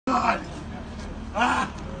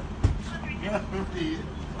Ah! Yeah, my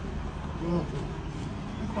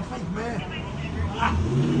face, man. Ah.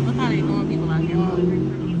 Look how they doing people out here.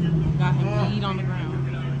 Got him bleed on the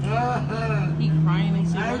ground. He crying and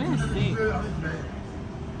shit. That is sick.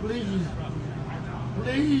 Please.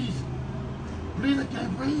 Please. Please, I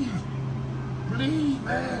can't breathe. Please,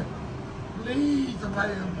 man. Please,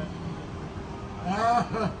 somebody help me.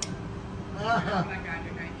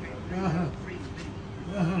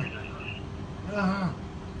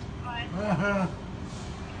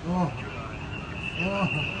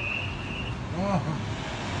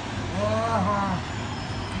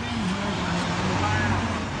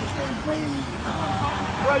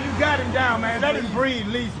 Well, you got him down, man. Let him breathe, at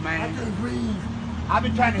least, man. I can't breathe. I've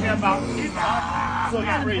been trying to help out. So you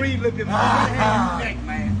can breathe a little bit more. Neck,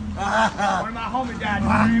 man. One of my homies died.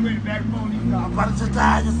 He's ready back before these I'm dogs. about to just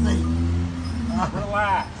die, just say.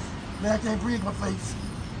 Relax. Man, I can't breathe my face.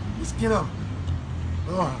 Just get up.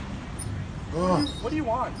 What do you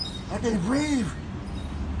want? I can't breathe.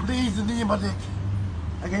 Please, the knee in my neck.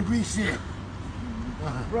 I can't breathe shit.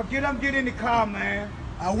 Bro, get up, get in the car, man.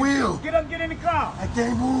 I will. Get up, get in the car. I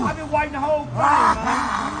can't move. I've been waiting the whole time,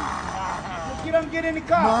 man. Get up, get in the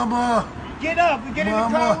car. Mama. Get up and get in the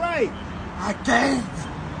car right. I can't.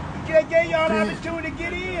 I gave y'all the opportunity to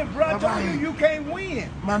get in, bro. I told you, you can't win.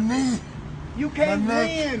 My knee. You can't My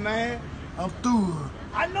neck. win, man. I'm through.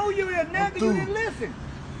 I know you a nigga, you didn't listen.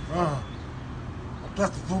 I'm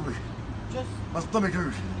claustrophobic. My stomach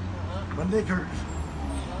hurts. My neck hurts.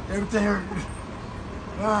 Everything hurts.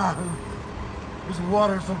 Get some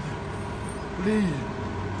water or something. Please.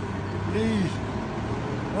 Please.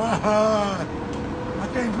 I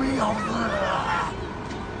can't breathe all the time.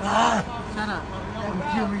 Shut up. They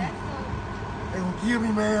gonna kill me. They gonna kill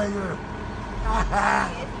me, man.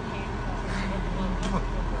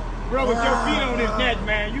 Bro, with your feet on his neck,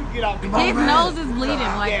 man, you get off the His nose is bleeding.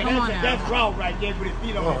 Like, yeah, come on now. that's raw right there with his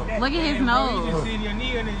feet on his neck. Look at his You nose. just seeing your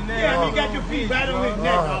knee on his neck. Yeah, he got your feet right on his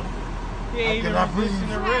neck, bro. He ain't even resisting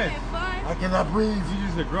the rest. I cannot breathe. You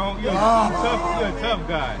just a grown, you're a tough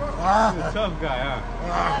guy. You're a tough guy, huh?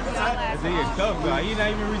 I say you're a tough guy. You're not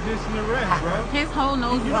even resisting the rest, bro. His whole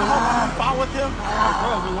nose is bleeding. Fight with him?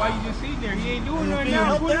 Bro, but why you just sitting there? He ain't doing nothing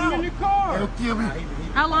now. Put him in the car. They'll kill me.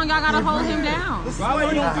 How long y'all gotta hold him down? This is why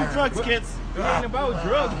you don't do drugs, kids. It ain't about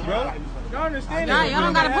drugs, bro. Y'all understand Yeah, that? y'all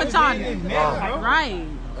don't gotta put y'all his neck, bro. right.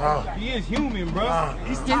 He is human, bro.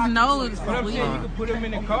 His nose is But I'm saying you bleeding. can put him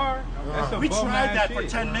in the car. That's a We bum tried ass that shit. for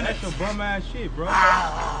 10 minutes. That's some bum ass shit, bro.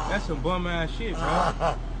 That's some bum ass shit,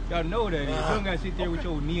 bro. Y'all know that. You don't gotta sit there with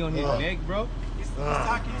your knee on his neck, bro. He's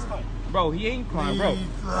talking, he's fine. Bro, he ain't crying, bro.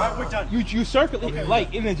 Alright, we're done. You circulate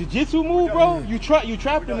like in a jiu-jitsu move, bro. You trapped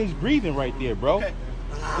in his breathing right there, bro. Okay.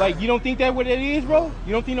 Like, you don't think that what it is, bro?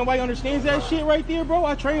 You don't think nobody understands that shit right there, bro?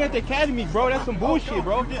 I trained at the academy, bro. That's some bullshit,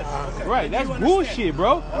 bro. Right, that's bullshit,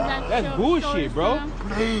 bro. That's bullshit, bro.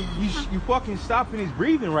 You fucking stopping his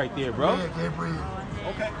breathing right there, bro. I can't breathe.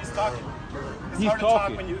 Okay, he's talking. He's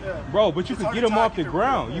talking. Bro, but you could get him off the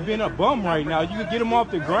ground. You've been a bum right now. You could get him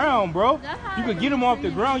off the ground, bro. You could get him off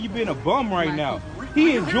the ground. You've been a bum right now.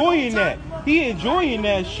 He enjoying that. He enjoying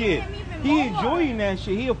that shit. He enjoying that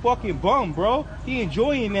shit. He a fucking bum, bro. He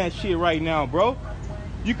enjoying that shit right now, bro.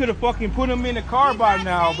 You could have fucking put him in the car by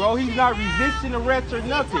now, bro. He's not resisting arrest or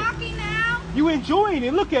nothing. You enjoying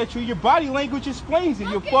it. Look at you. Your body language explains it,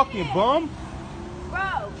 you fucking bum.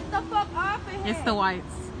 Bro, get the fuck off of here. It's the whites.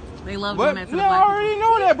 They love But, doing that to the no, I black already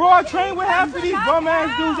know that, bro. I trained with half of these bum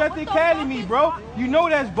ass dudes at the academy, bro. You know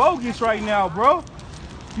that's bogus right now, bro.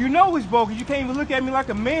 You know it's bogus. You can't even look at me like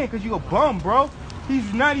a man because you a bum, bro.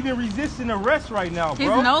 He's not even resisting arrest right now,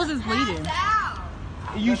 bro. His nose is bleeding.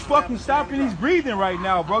 You fucking stopping his breathing right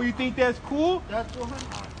now, bro. You think that's cool?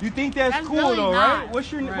 You think that's cool really though, not. right?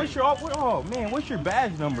 What's your oh man, what's your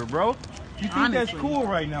badge number, bro? You think that's cool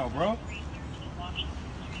right now, bro?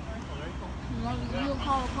 You'll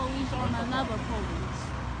call police on another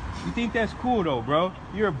police. You think that's cool though, bro?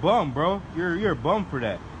 You're a bum, bro. You're a bum for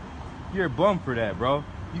that. You're a bum for that, bro.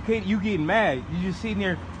 You getting mad. You just sitting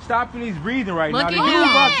there stopping his breathing right now. Look The at dude him.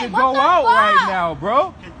 about to go out right now,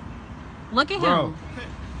 bro. Look at Bro. him.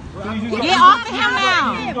 Get off of him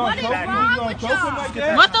now. What is wrong with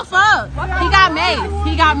y'all? What the fuck? He got mace.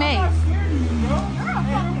 He got mace.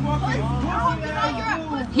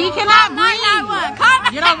 He cannot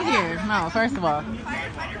breathe. Get over here. No, first of all.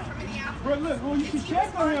 Bro, look, well, you can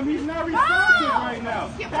check on him. He's not responsive right now.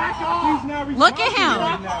 He's not responsive Look at him.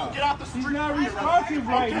 right now. Get off the street. He's not responsive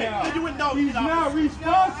right now. You would know. He's not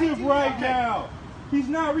responsive right now. He's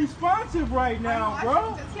not responsive right now,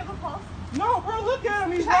 bro. No, bro, look at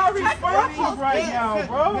him. He's not responsive right now,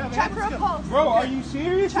 bro. Check for a pulse. Bro, are you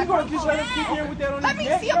serious? You gonna just let him keep here with that on his neck,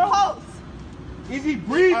 Let me see a pulse. Is he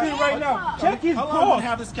breathing right now? Check his pulse. I want to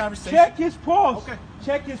have this conversation. Check his pulse. Okay.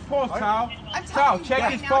 Check his pulse, Tal. I'm Tal, telling you check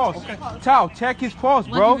right his now, pulse. check his pulse. Tal, check his pulse,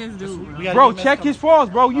 bro. Look at this dude. Bro, check his pulse,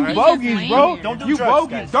 bro. You bogus, bro. Don't do You drugs,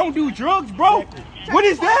 bogus. guys. Don't do drugs, bro. What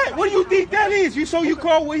is that? What do you think that is? You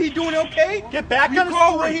call what he doing okay? Get back You on the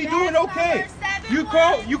call what street. he doing okay? You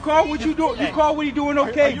call what you do. You call what he doing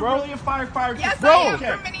okay, Are you bro? really a firefighter? Yes, Bro. I am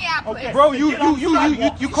from Minneapolis. Bro,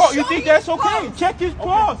 you think that's okay? Check his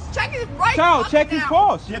pulse. Check his right Tal, fucking check his now.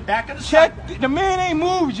 pulse. Get back on the Check. street. The man ain't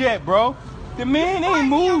moved yet, bro. The man ain't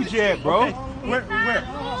moved yet, bro. Where?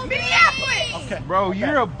 Minneapolis. Okay. Bro,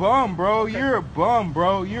 you're a bum, bro. You're a bum,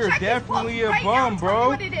 bro. You're Check his definitely a pulse right bum, now. bro.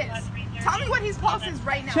 Tell me what it is. Tell me what his pulse is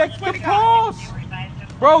right now. Check I swear the to God. pulse.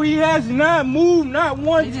 Bro, he has not moved not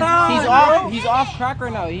one time. He's bro. off. He's off track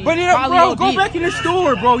right now. He's But bro, go back in the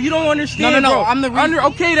store, bro. You don't understand. No, bro. I'm the reason.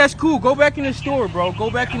 Okay, that's cool. Go back in the store, bro.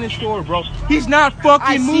 Go back in the store, bro. He's not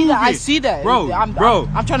fucking moving. I see that. Bro. I'm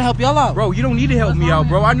trying to help y'all out. Bro, you don't need to help me out,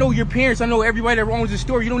 bro. I know your parents. I know everybody that owns the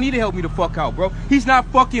store. You don't need to help me the fuck out, bro. He's not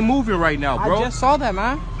fucking moving right now, bro. I just saw that,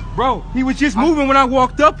 man. Bro, he was just moving when I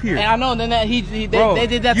walked up here. And I know. Then that Bro, they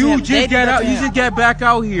did that to you him. just They did got that out. to You him. just got back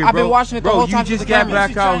out here, bro. I've been watching it the whole time You through just the got camera.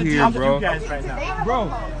 back out here, bro. You guys right now.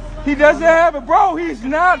 Bro, he doesn't have it, bro. He's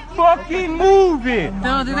not fucking moving,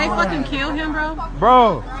 No, did they fucking kill him, bro?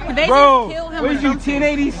 bro. They Bro, just killed him what or is you, something.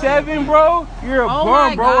 1087, bro? You're a Oh bum,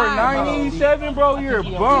 my bro. Or God, bro. 987, bro. You're a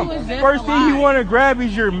bum. was just First thing you alive. want to grab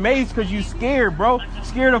is your mace because you scared, bro.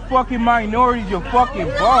 Scared of fucking minorities. You're fucking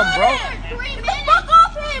bum, bro. 3 minutes. Fuck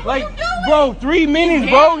off him. Like, What you doing? bro, 3 minutes,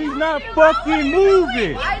 bro. He's not fucking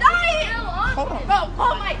moving. I know him. Bro,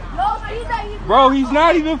 oh my. No, he's not even. Bro, he's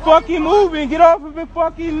not even fucking moving. Get off of his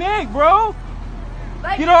fucking neck, bro.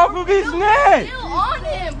 Like, Get off of his neck. Still on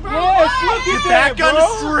him, bro. Yes, Why? look at Back that, on bro.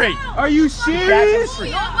 the street. Are you serious?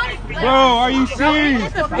 Bro, are you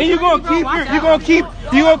serious? And you gonna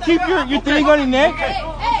keep your thing on your neck?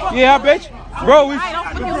 Yeah, I bet you. Bro, it's, Hey, don't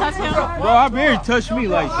fucking touch him. bro, I barely touch me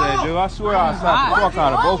like that, dude. I swear I'll slap the fuck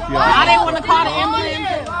out of both of I y'all. didn't want to call the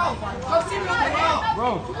ambulance.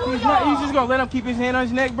 Bro, he's just gonna let him keep his hand on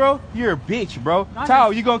his neck, bro? You're a bitch, bro.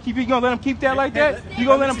 Tal, you gonna let him keep that like that? You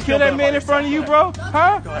gonna let him kill that man in front of you, bro?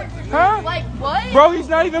 Huh? Huh? Like what? Bro, he's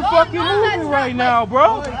not even fucking no, that's moving not right like- now,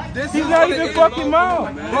 bro. He's not even fucking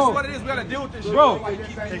moving. This is Bro, what it is. We gotta deal with this shit. bro,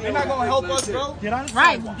 They're not gonna help us, bro. Get on the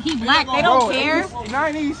Right, he black. They don't care.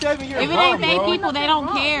 987, you're If it bum, ain't they bro. people, they don't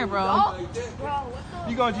care, bro.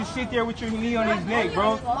 You gonna just sit there with your knee on his neck,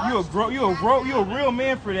 bro? You a real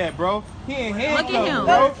man for that, bro. He ain't handcuffed, Look at him.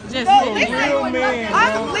 bro. Just You sitting a there. real man,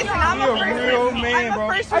 bro. Listen, I'm You a real man, bro. I'm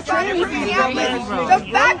a first I trained responder with from these Minneapolis. dumbass The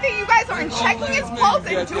niggas, fact that you guys aren't checking his pulse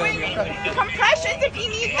and doing compressions if he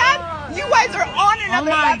needs that, you guys are on Oh another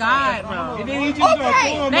my level. God, bro. And then he just gonna Okay.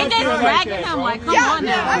 pull him They up just there like dragging that, him bro. like, come Yeah, on and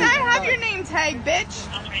now. I have your name tag, bitch.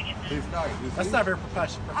 That's not very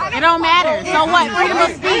professional. It don't matter. So what? Freedom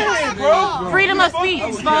of speech. Freedom of speech,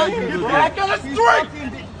 folks. Back on the street.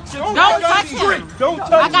 Don't touch him. Don't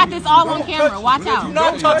touch I got me. this all on camera. Watch out.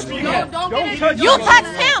 Don't touch me again. Don't touch You me.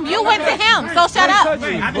 touched him. You went to him. So shut Don't up. touch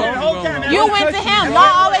me, I bro. did the whole time. You went to him. Y'all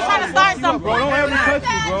always trying to start Bro, something. don't have me touch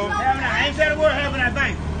me, bro. I ain't said a word. Having that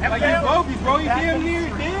thing. Like, you bogus, bro. You damn near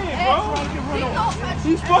dead, bro.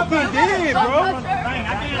 He's fucking dead, bro.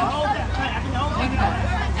 I did the whole time.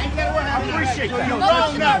 I ain't said a word. I appreciate that. You're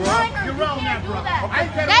wrong now, bro. You're wrong now, bro. I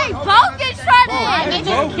ain't said a They word. both get shredded. They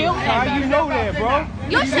just killed How him. you know that, bro?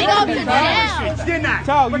 You should go to jail. Did not.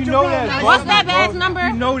 Tal, But you you're know wrong that's now. broken, What's that badge bro. number?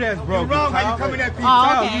 You know that's broken. You're wrong how Tal. you coming at people. Oh,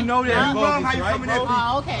 Tal, okay. you know that's You're wrong bogus, how you right, coming at bro? people.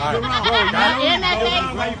 Oh, okay. You're wrong. In that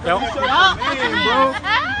face. Man,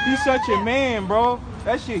 bro. He's such a man, bro.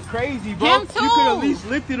 That shit crazy, bro. Him You could at too. least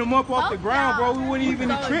lifted him up off the ground, bro. We wouldn't even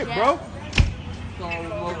have tripped, bro.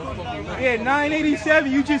 Yeah,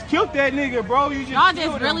 987. You just killed that nigga, bro. You just Y'all killed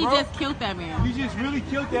just him, really bro. just killed that man. You just really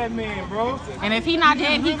killed that man, bro. And if he not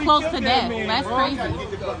dead, he really close killed to that death. man, That's bro. crazy.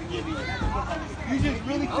 You just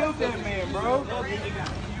really killed that man, bro.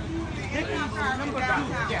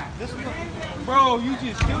 Bro, you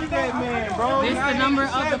just killed that man, bro. This the number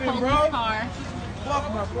of the 987, police bro. car.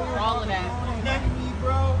 All of that.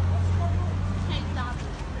 Bro.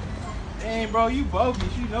 Dang, bro, you bogus.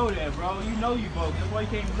 You know that, bro. You know you bogus. That's why you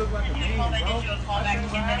can't even look like a man, bro.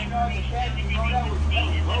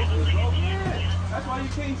 That's why you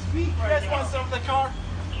can't speak You right guys now. want something for the car?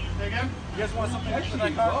 Say again? You guys want something That for shit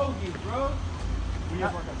that car? bogus, bro. You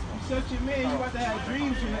such a man. You about to have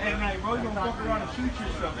dreams at night, bro. You gonna fuck around and shoot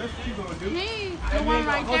yourself. That's what you gonna do. He's the one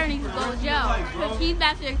right there needs to go to jail. Because he's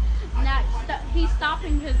back there he's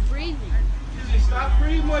stopping his breathing. Just stop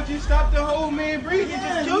pretty much. Just stop the whole man breathing.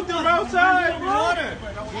 Just killed him outside, bro.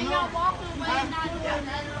 And y'all walking away and not doing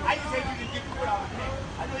nothing. I just said you can get the foot out of the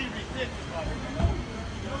I know you resist.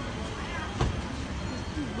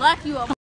 Black you up.